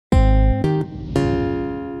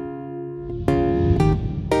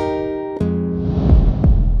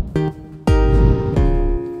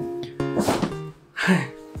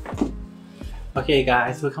Okay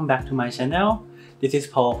guys, welcome back to my channel. This is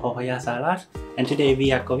paulpayasalad, and today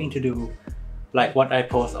we are going to do like what I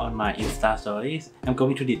post on my Insta stories. I'm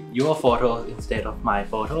going to edit your photos instead of my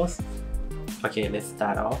photos. Okay, let's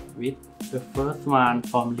start off with the first one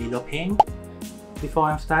from Lilo Peng. Before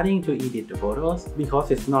I'm starting to edit the photos,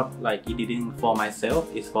 because it's not like editing for myself,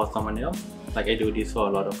 it's for someone else. Like I do this for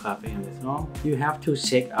a lot of cafe and restaurants. You have to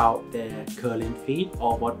check out their current feed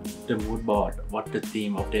or what the mood board, what the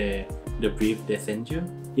theme of the brief they send you.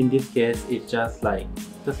 In this case, it's just like,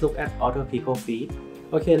 just look at other people's feed.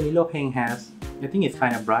 Okay, Lilo Peng has, I think it's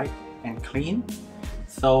kind of bright and clean.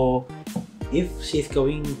 So if she's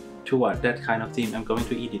going toward that kind of theme, I'm going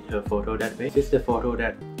to edit her photo that way. This is the photo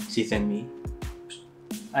that she sent me.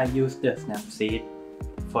 I use the Snapseed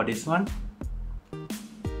for this one.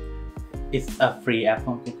 It's a free app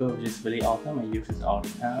from Google, which is really awesome. I use it all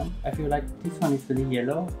the time. I feel like this one is really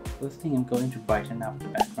yellow. First thing, I'm going to brighten up the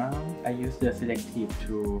background. I use the selective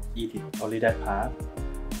to edit only that part.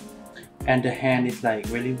 And the hand is like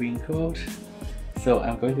really wrinkled. So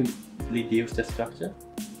I'm going to reduce the structure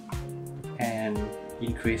and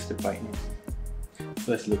increase the brightness.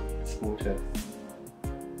 So it looks smoother.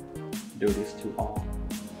 Do this to all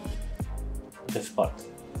the spots.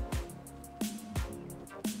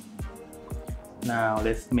 Now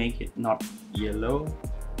let's make it not yellow.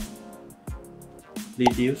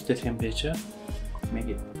 Reduce the temperature, make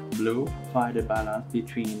it blue, find the balance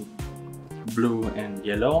between blue and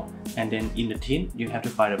yellow, and then in the tint you have to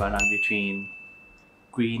find the balance between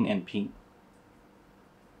green and pink.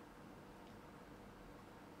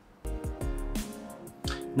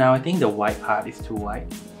 Now I think the white part is too white.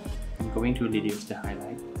 I'm going to reduce the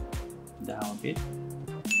highlight down a bit.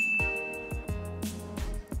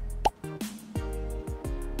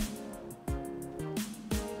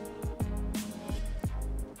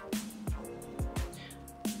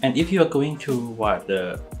 And if you are going to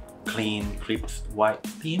the clean, crisp, white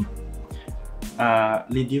theme,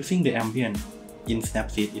 reducing the ambient in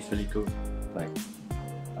Snapseed is really good, like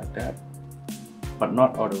that, but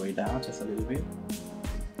not all the way down, just a little bit.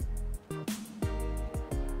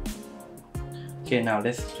 Okay, now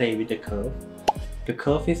let's play with the curve. The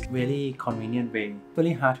curve is very convenient way,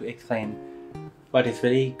 really hard to explain, but it's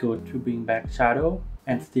very good to bring back shadow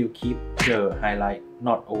and still keep the highlight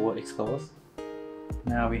not overexposed.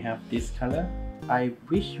 Now we have this color. I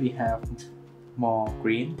wish we have more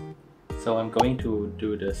green, so I'm going to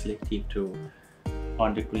do the selective tool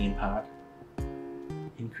on the green part.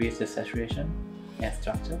 Increase the saturation and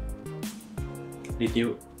structure.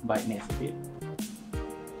 Reduce brightness a bit.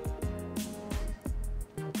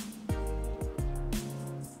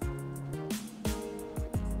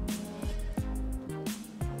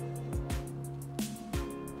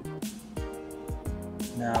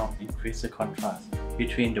 Now increase the contrast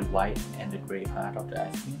between the white and the gray part of the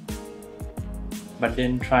ice cream. But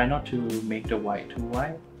then try not to make the white too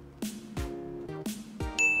white.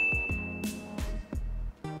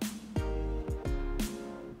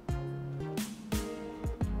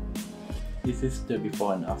 This is the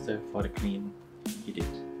before and after for the clean edit.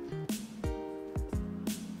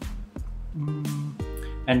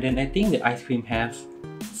 And then I think the ice cream has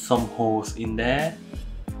some holes in there,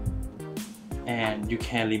 and you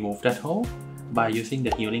can remove that hole by using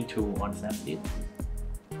the healing tool on Snapseed.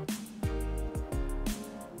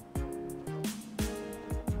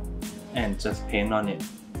 And just paint on it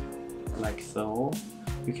like so.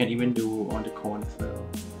 You can even do on the cone as well.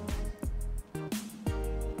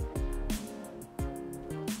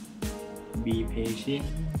 Be patient.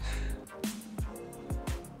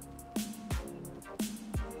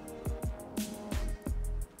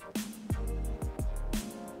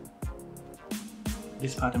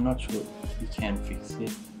 This part I'm not sure we can fix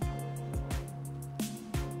it.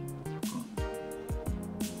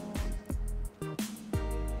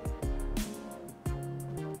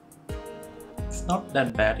 It's not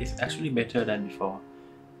that bad, it's actually better than before.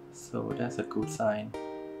 So that's a good sign.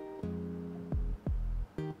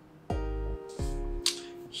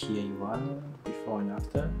 Here you are, before and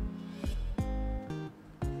after.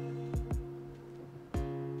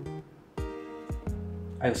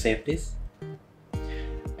 I'll save this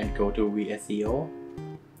and go to VSCO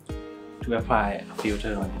to apply a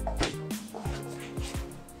filter on it.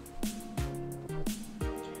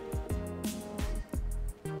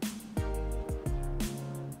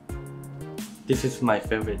 This is my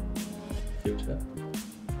favorite filter.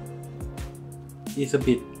 It's a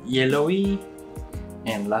bit yellowy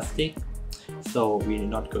and rustic, so we're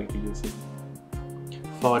not going to use it.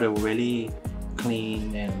 For the very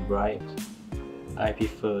clean and bright, I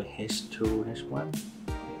prefer H2, H1.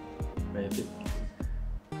 Where is it?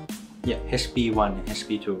 Yeah, HB1 and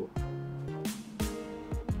HB2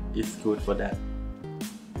 is good for that.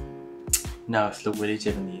 Now it's look very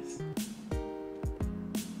Japanese.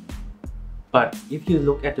 But if you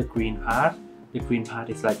look at the green part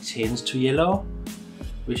is like changed to yellow,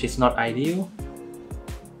 which is not ideal.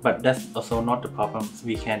 But that's also not the problem.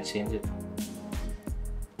 We can change it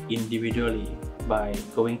individually by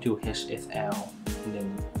going to HSL and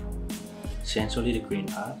then change only the green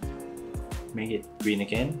part. Make it green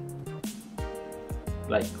again,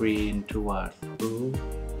 like green towards blue.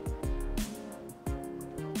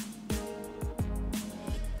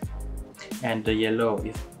 And the yellow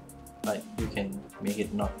is like you can make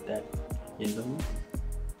it not that yellow.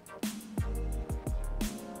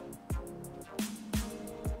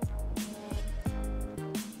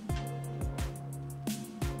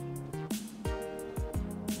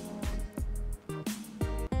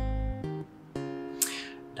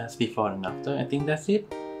 That's before and after. I think that's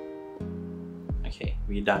it. Okay,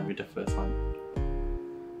 we're done with the first one.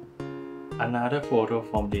 Another photo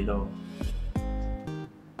from below.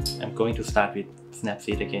 I'm going to start with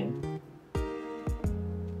Snapseed again.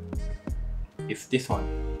 It's this one.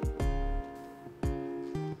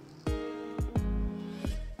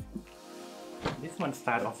 This one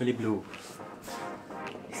starts off very blue.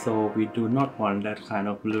 So we do not want that kind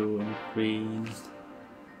of blue and green.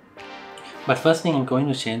 But first thing, I'm going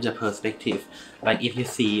to change the perspective. Like if you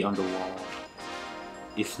see on the wall,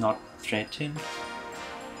 it's not straightened.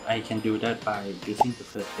 I can do that by using the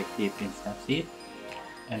perspective in Snapseed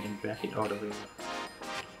and then drag it all the way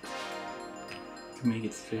to make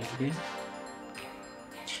it straight again.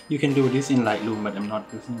 You can do this in Lightroom, but I'm not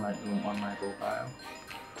using Lightroom on my profile.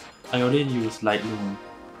 I already use Lightroom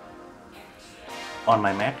on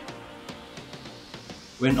my Mac.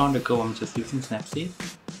 When on the go, I'm just using Snapseed.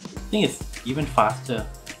 I think it's even faster.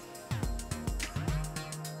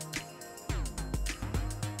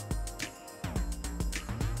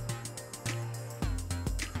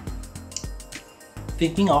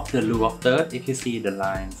 Thinking of the rule of third, if you see the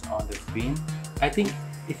lines on the screen, I think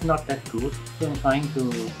it's not that good. So I'm trying to,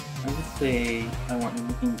 I would say, I want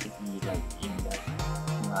everything to be like in that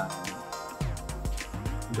line.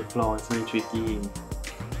 The floor is very tricky.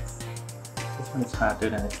 This one is harder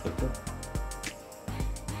than expected.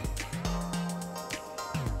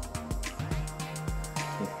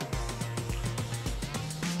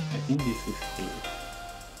 I think this is good.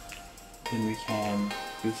 Then we can,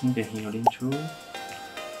 using the healing tool,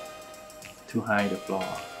 to hide the floor.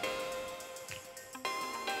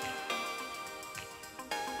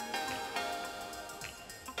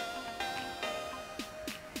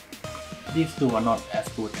 These two are not as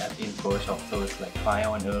good as in Photoshop, so it's like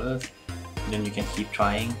trial and errors. Then you can keep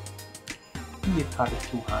trying. I think this part is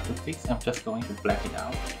too hard to fix. I'm just going to black it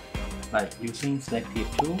out, like using selective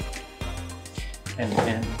tool, and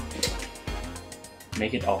then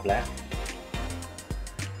make it all black.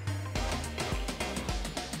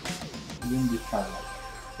 Doing this part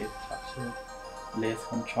like shape structure, less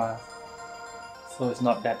contrast, so it's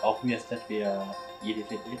not that obvious that we are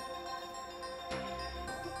edited it.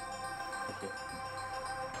 Okay.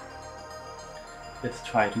 Let's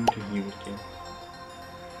try to view it again.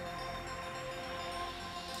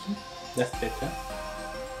 That's better.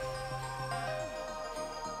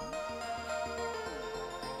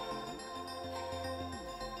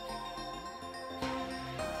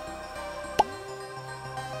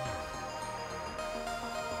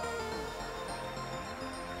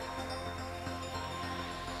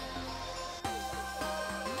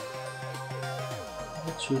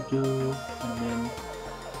 What should do, and then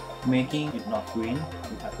making it not green,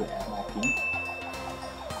 we have to add more pink.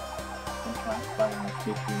 And transparent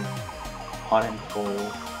between hot and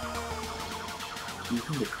cold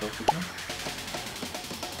using the curve again.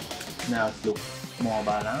 Now it looks more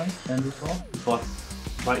balanced than before because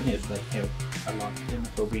brightness like help a lot, then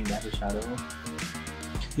also bring back the shadow.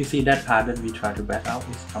 You see that part that we try to back out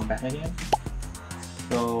is come back again.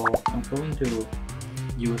 So I'm going to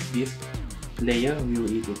use this layer view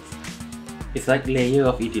edit. It's like layer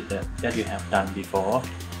of edit that you have done before.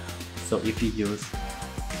 So if you use,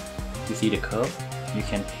 you see the curve, you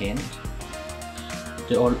can paint.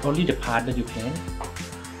 Only the part that you paint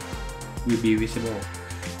will be visible.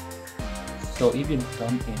 So if you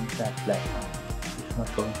don't paint that black part, it's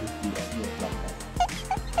not going to be obvious like that.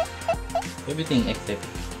 Everything except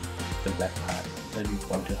the black part that you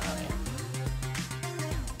want to hide.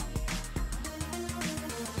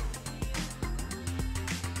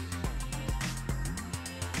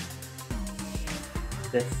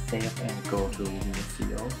 let's save and go to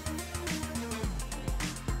VSCO.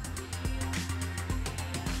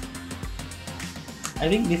 I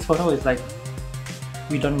think this photo is like,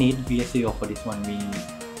 we don't need VSCO for this one. We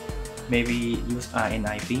maybe use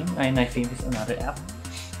RNI Film. RNI Film is another app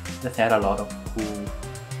that has a lot of cool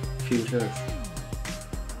filters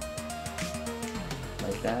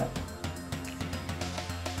like that.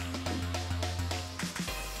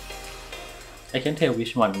 I can tell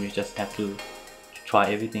which one. We just have to try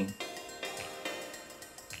everything.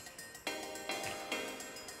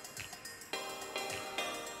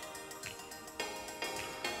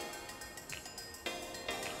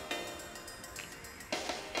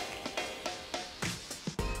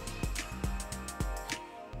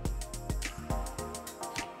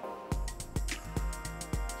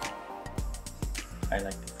 I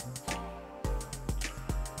like this one.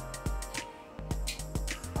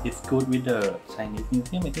 It's good with the Chinese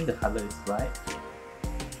museum. I think the color is right.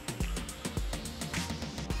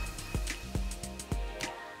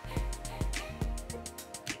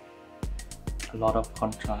 A lot of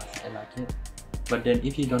contrast. I like it. But then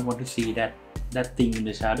if you don't want to see that thing in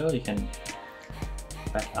the shadow, you can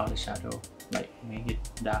back out the shadow, like make it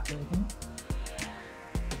darker, I think.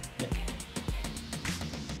 Yeah.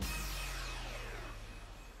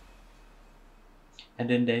 And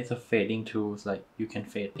then there is a fading tools, like you can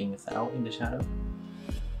fade things out in the shadow.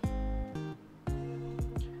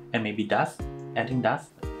 And maybe dust, adding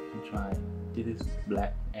dust. And try. This is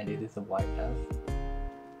black and this is a white dust.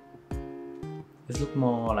 This looks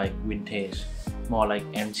more like vintage, more like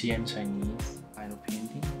ancient Chinese kind of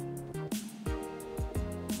painting.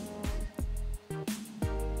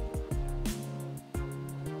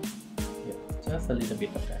 Yep, just a little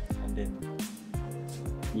bit of that, and then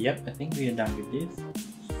yep, I think we are done with this.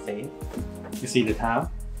 Save. You see the time?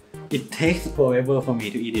 It takes forever for me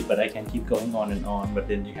to eat it, but I can keep going on and on. But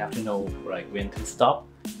then you have to know like when to stop.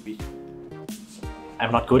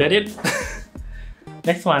 I'm not good at it.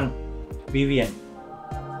 Next one, Vivian.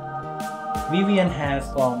 Vivian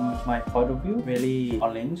has, from my point of view, really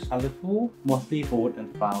orange, colorful, mostly food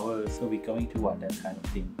and flowers. So we're going toward that kind of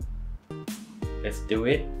thing. Let's do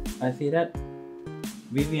it. I see that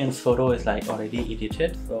Vivian's photo is like already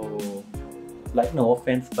edited, so like no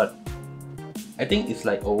offense, but I think it's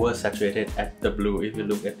like oversaturated at the blue if you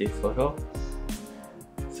look at this photo.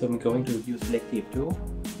 So I'm going to use selective tool,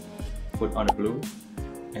 put on the blue,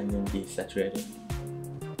 and then desaturate it.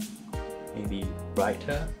 Maybe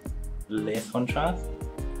brighter, less contrast,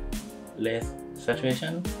 less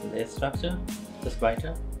saturation, less structure, just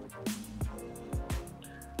brighter.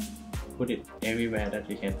 Put it everywhere that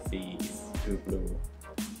you can see is too blue.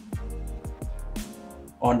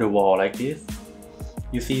 On the wall like this,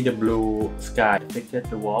 you see the blue sky affected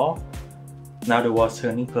the wall. Now the wall's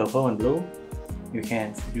turning purple and blue. You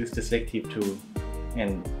can use the selective tool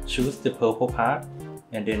and choose the purple part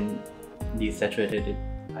and then desaturate it,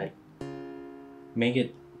 like make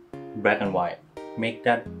it black and white. Make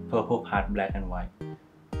that purple part black and white.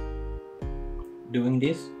 Doing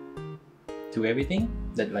this to everything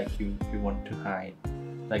that like you want to hide.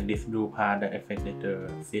 Like this blue part that affected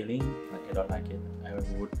the ceiling, like I don't like it. I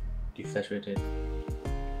would desaturate it.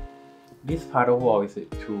 This part of the wall is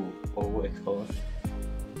too overexposed.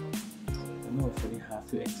 I know it's really hard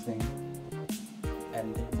to explain.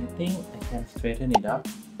 And then I think I can straighten it up.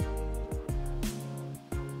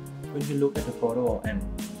 When you look at the photo, and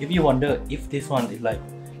if you wonder if this one is like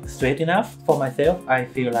straight enough, for myself, I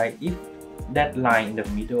feel like if that line in the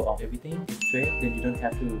middle of everything is straight, then you don't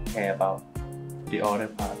have to care about the other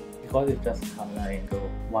part, because it's just color angle,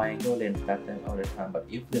 wide angle, lens pattern all the time. But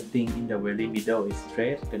if the thing in the very middle is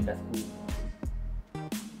straight, then that's cool.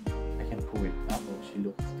 I can pull it up so she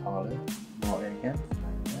looks taller, more elegant.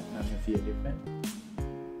 Like that. Now you feel different.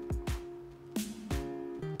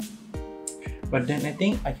 But then I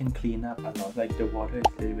think I can clean up a lot. Like the water is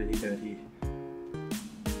really, really dirty.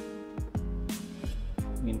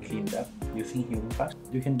 When cleaned up using human brush,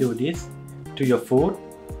 you can do this to your food,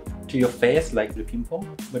 to your face, like the pimple.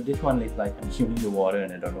 But this one is like I'm using the water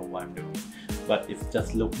and I don't know why I'm doing it. But it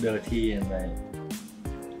just look dirty and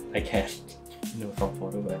I can't. You know, some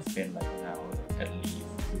photos I spend like an hour at least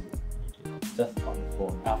to edit it just on the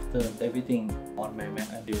phone. After everything on my Mac,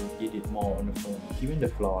 I do edit more on the phone. Even the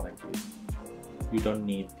floor like this. You don't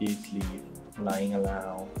need these leaves lying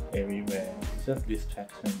around everywhere. It's just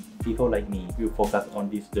distraction. People like me will focus on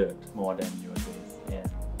this dirt more than your face. Yeah,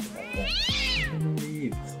 like that.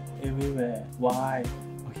 Leaves everywhere. Why?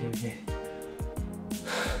 Okay.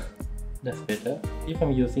 That's better. If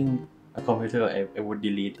I'm using a computer, I would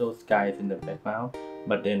delete those guys in the background.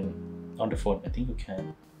 But then on the phone, I think you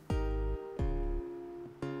can.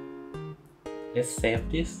 let's save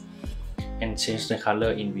this and change the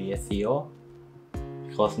color in VSCO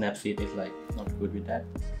because Snapseed is like not good with that.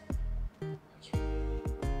 Okay.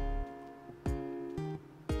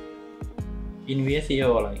 In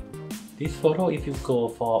VSCO, like this photo, if you go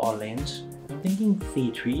for orange, I'm thinking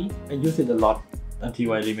C3. I use it a lot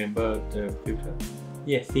until I remember the filter.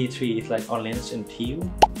 Yeah, C3 is like orange and teal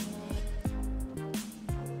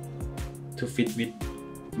to fit with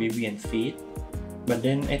Vivian's feed. But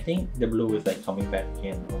then I think the blue is like coming back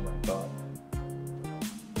again. Oh my god.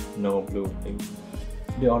 No blue, please.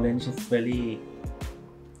 The orange is very,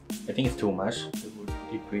 I think it's too much. It would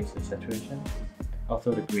decrease the saturation.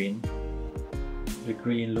 Also the green. The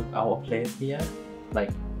green look out of place here,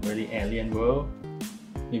 like really alien world.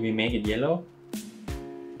 Maybe make it yellow.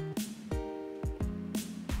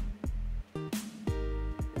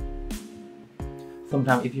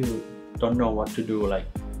 Sometimes if you don't know what to do, like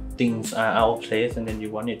things are out of place and then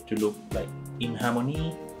you want it to look like in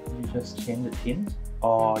harmony, you just change the tint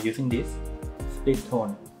or using this split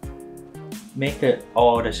tone. Make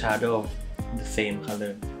all the shadow the same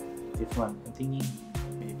color. This one, I'm thinking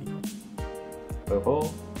maybe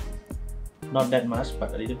purple. Not that much,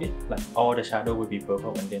 but a little bit. Like all the shadow will be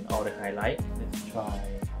purple and then all the highlight. Let's try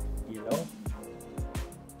yellow.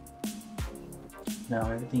 Now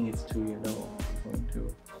everything is too yellow. Going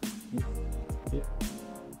to this bit.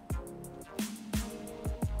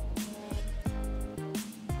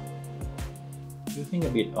 Using a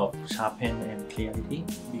bit of sharpen and clarity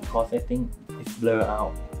because I think it's blurred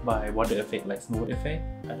out by water effect, like smooth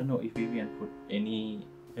effect. I don't know if Vivian put any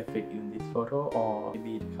effect in this photo or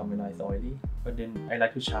maybe the camera is oily, but then I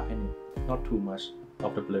like to sharpen it, not too much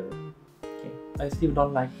of the blur. Okay. I still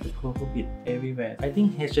don't like the purple bit everywhere. I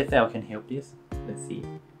think HSL can help this. Let's see.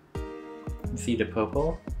 You see the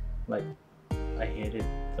purple? Like I hate it,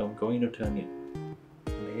 so I'm going to turn it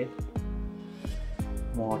red,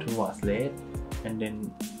 more towards red, and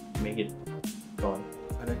then make it gone.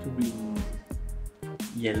 I like to bring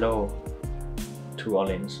yellow to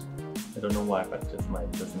orange. I don't know why, but just my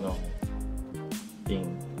personal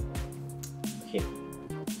thing. Okay.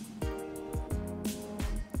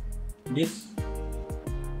 This,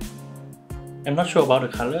 I'm not sure about the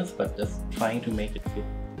colors, but just trying to make it fit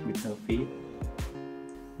with her feet.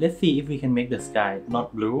 Let's see if we can make the sky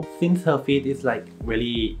not blue. Since her feet is like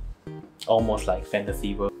really almost like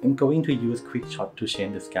fantasy world, I'm going to use Quickshot to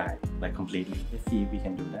change the sky like completely. Let's see if we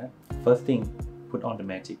can do that. First thing, put on the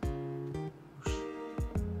magic.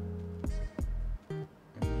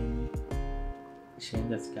 And then change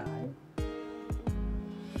the sky.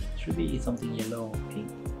 Should be something yellow, pink.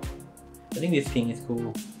 I think this pink is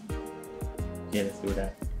cool. Yeah, let's do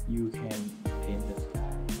that. You can paint the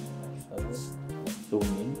sky like so. Let's zoom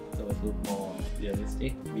in so it looks more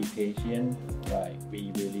realistic. Be patient, like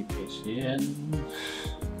be really patient.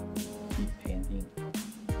 Keep painting.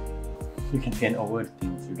 You can paint over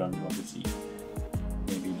things you don't want to see.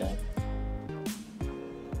 Maybe that.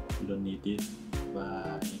 You don't need this.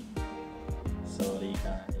 Bye. Sorry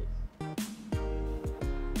guys.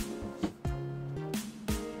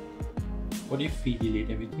 What if we delete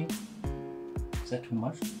everything? Is that too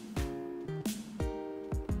much?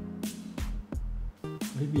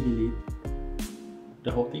 What if we delete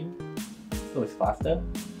the whole thing so it's faster?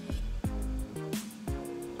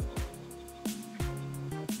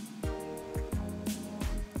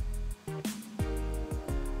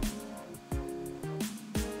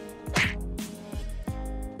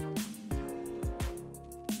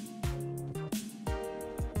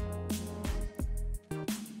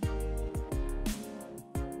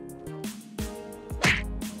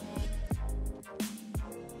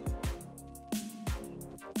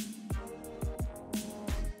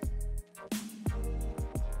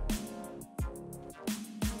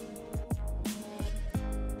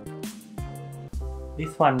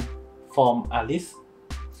 This one from Alice.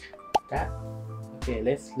 That. Okay,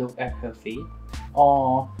 let's look at her feet.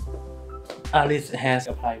 Or Alice has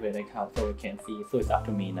a private account so I can see, so it's up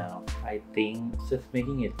to me now. I think just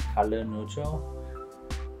making it color neutral,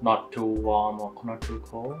 not too warm or not too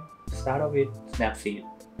cold. Start off with Snapseed,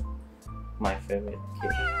 my favorite.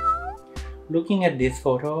 Okay. Looking at this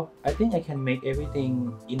photo, I think I can make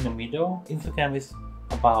everything in the middle. Instagram is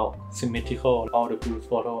about symmetrical. All the good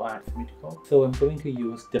photos are symmetrical. So I'm going to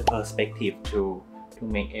use the perspective to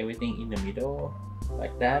make everything in the middle,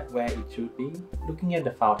 like that, where it should be. Looking at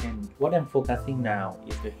the fountain, what I'm focusing now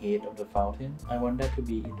is the head of the fountain. I want that to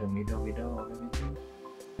be in the middle of everything.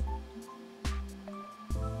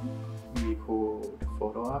 We pull the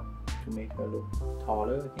photo up to make her look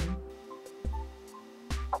taller, I think.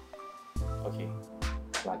 Okay,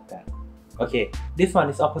 like that. Okay, this one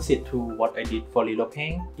is opposite to what I did for Lilo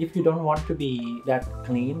Paint. If you don't want to be that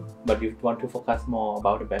clean, but you want to focus more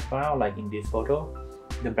about the background, like in this photo,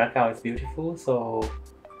 the background is beautiful, so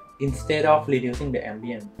instead of reducing the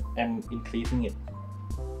ambient, I'm increasing it.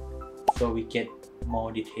 So we get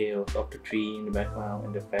more details of the tree in the background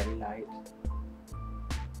and the fairy light.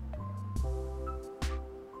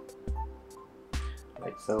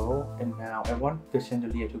 Like so. And now I want the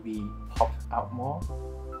chandelier to be popped out more.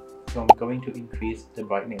 So I'm going to increase the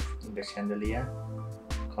brightness in the chandelier,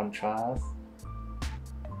 contrast,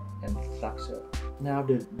 and structure. Now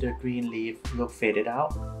the green leaf look faded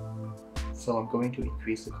out. So I'm going to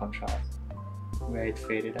increase the contrast where it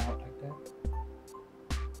faded out like that.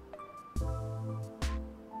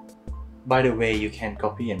 By the way, you can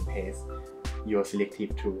copy and paste your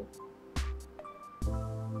selective tool.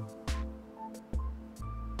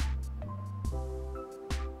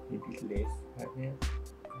 Maybe less like this.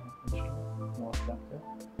 More structure.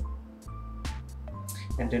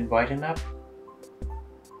 And then brighten up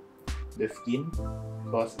the skin,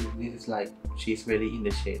 because this is like she's really in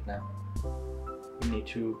the shade now. We need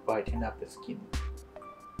to brighten up the skin.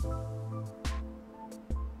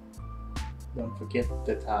 Don't forget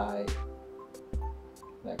the tie,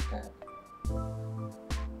 like that.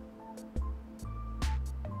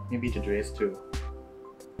 Maybe the dress too,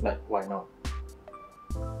 like why not?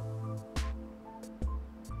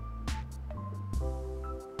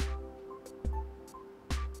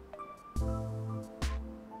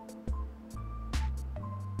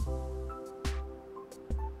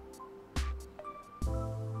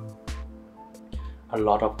 A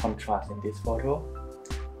lot of contrast in this photo,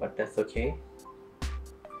 but that's okay.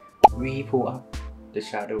 We pull up the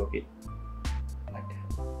shadow a bit, like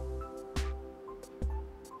that.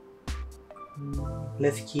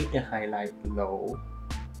 Let's keep the highlight low,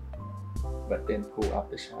 but then pull up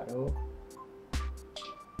the shadow.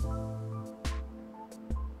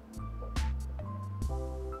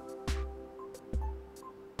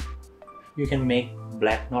 You can make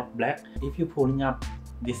black not black. If you're pulling up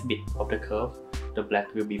this bit of the curve, the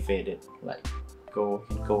black will be faded, like can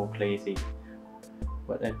go crazy.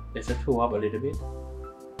 But let's just pull up a little bit.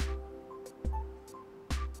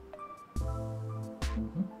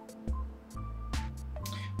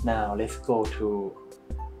 Now let's go to,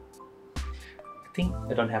 I think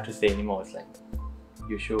I don't have to say anymore, it's like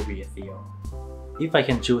usual VSCO. If I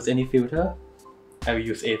can choose any filter, I will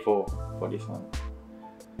use A4 for this one.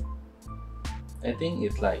 I think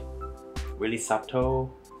it's like really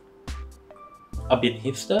subtle, a bit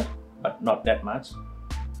hipster, but not that much.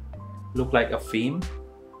 Look like a film.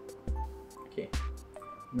 Okay,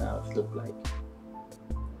 now it look like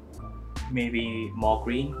maybe more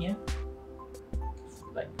green here,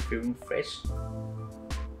 like feeling fresh.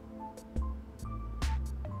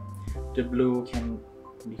 The blue can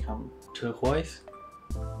become turquoise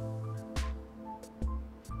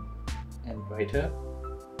and brighter.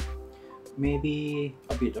 Maybe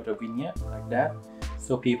a bit of the vignette like that,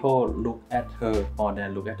 so people look at her more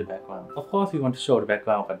than look at the background. Of course we want to show the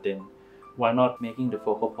background, but then why not making the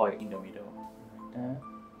focal point in the middle like that?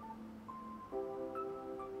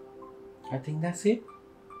 I think that's it.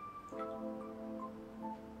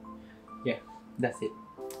 Yeah, that's it.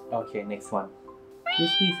 Okay, next one.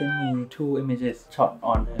 Lucy sent me 2 images shot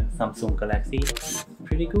on her Samsung Galaxy.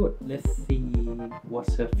 Pretty good. Let's see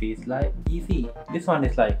what's her face like. Easy. This one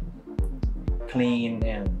is like clean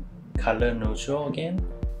and color neutral again.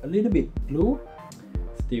 A little bit blue.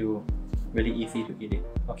 Still very easy to edit.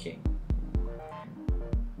 Okay.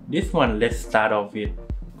 This one, let's start off with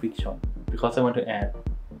Quickshot, because I want to add.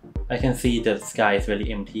 I can see the sky is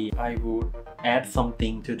very empty. I would add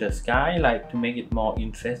something to the sky, like to make it more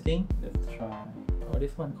interesting. Let's try. Oh,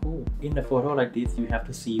 this one cool. In the photo like this, you have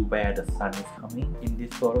to see where the sun is coming. In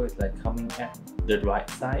this photo, it's like coming at the right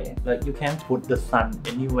side. Like you can't put the sun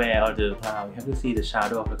anywhere or the cloud. You have to see the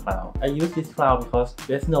shadow of the cloud. I use this cloud because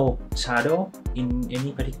there's no shadow in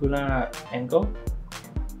any particular angle.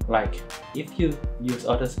 Like if you use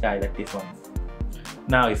other sky like this one,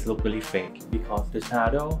 now it's look really fake because the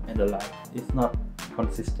shadow and the light is not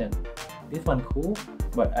consistent. This one cool,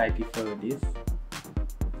 but I prefer this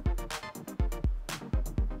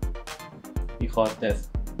because that's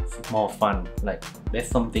more fun. Like there's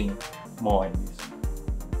something more in this.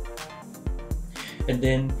 And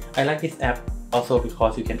then I like this app also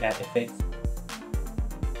because you can add effects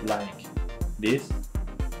like this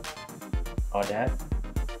or that.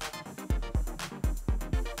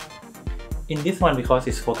 In this one, because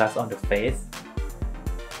it's focused on the face,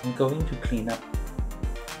 I'm going to clean up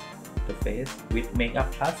the face with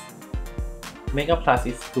Makeup Plus. Makeup Plus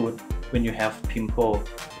is good when you have pimple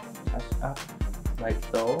touch up like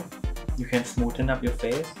so. You can smoothen up your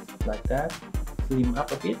face like that, slim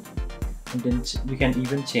up a bit, and then you can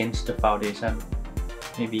even change the foundation,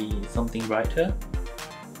 maybe something brighter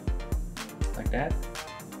like that.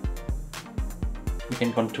 You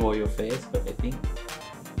can contour your face, but I think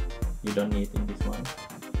you don't need in this one.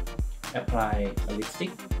 Apply a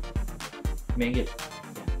lipstick, make it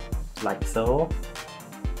like so.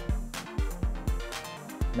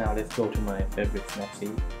 Now let's go to my favorite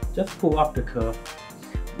Snapseed. Just pull up the curve,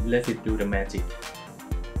 let it do the magic.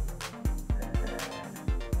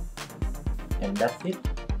 And that's it.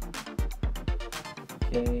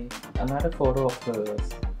 Okay, another photo of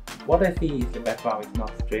hers. What I see is the background is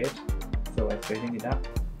not straight, so I straighten it up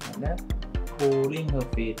like that, pulling her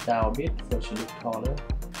face down a bit so she looks taller.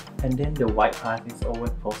 And then the white part is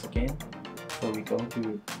overexposed again, so we're going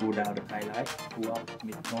to pull down the highlight, pull up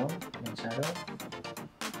mid-tone and shadow.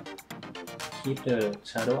 Keep the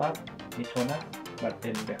shadow up, mid-tone up, but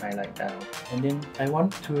then the highlight down. And then I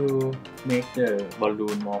want to make the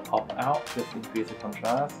balloon more pop out, just increase the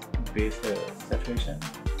contrast, increase the saturation.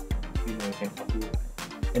 You can copy it.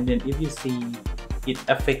 And then if you see it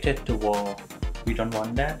affected the wall, we don't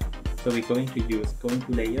want that. So we're going to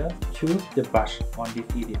layer, choose the brush on this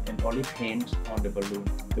edit and only paint on the balloon.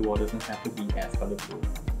 The wall doesn't have to be as colorful.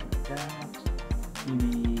 Like that.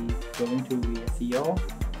 Maybe going to VSCO,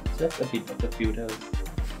 just a bit of the filters.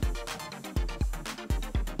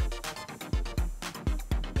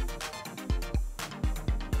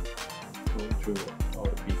 Going through all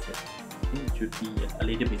the presets. I think it should be a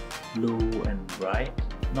little bit blue and bright,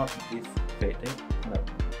 not this faded, but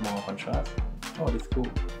more contrast. Oh, this is cool.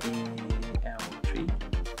 AL3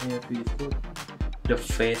 is good. The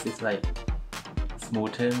face is like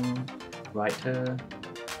smoothen, brighter.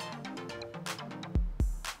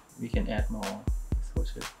 We can add more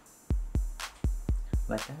exposure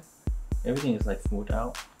like that. Everything is like smooth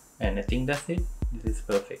out, and I think that's it. This is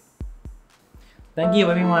perfect. Thank you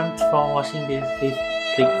everyone for watching this. Please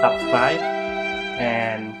click subscribe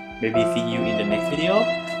and maybe see you in the next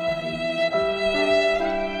video.